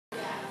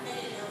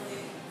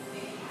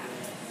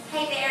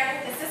Hi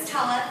there, this is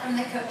Tala from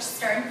the Coach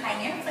Store in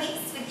Pioneer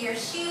Place with your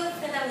shoe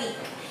for the week.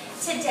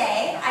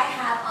 Today I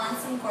have on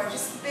some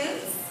gorgeous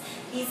boots.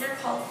 These are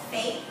called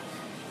Fayth.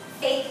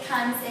 Fayth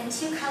comes in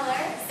two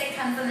colors. It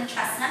comes in the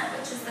chestnut,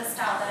 which is the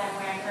style that I'm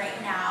wearing right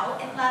now,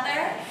 in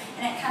leather,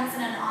 and it comes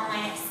in an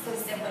online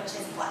exclusive, which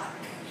is black.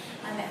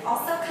 It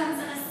also comes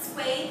in a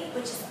suede,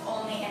 which is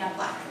only in a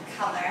black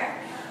color.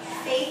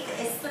 Fayth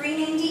is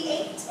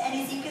 $3.98,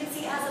 and as you can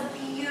see, it has a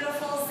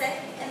beautiful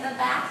zip in the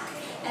back.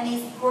 And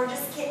these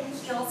gorgeous kitten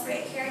heels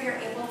right here, you're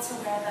able to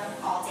wear them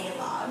all day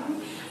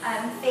long.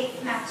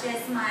 Fayth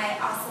matches my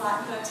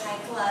ocelot bow tie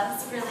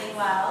gloves really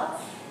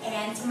well,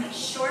 and my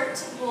short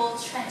wool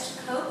trench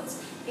coat,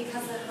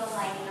 because of the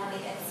lining on the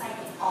inside,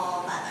 it's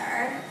all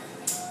leather.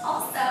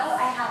 Also,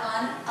 I have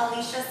on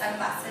Alicia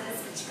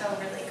sunglasses, which go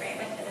really great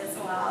with it as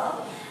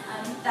well.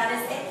 That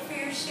is it for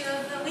your shoe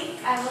of the week.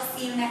 I will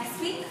see you next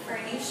week for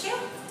a new shoe.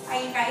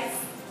 Bye, you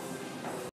guys.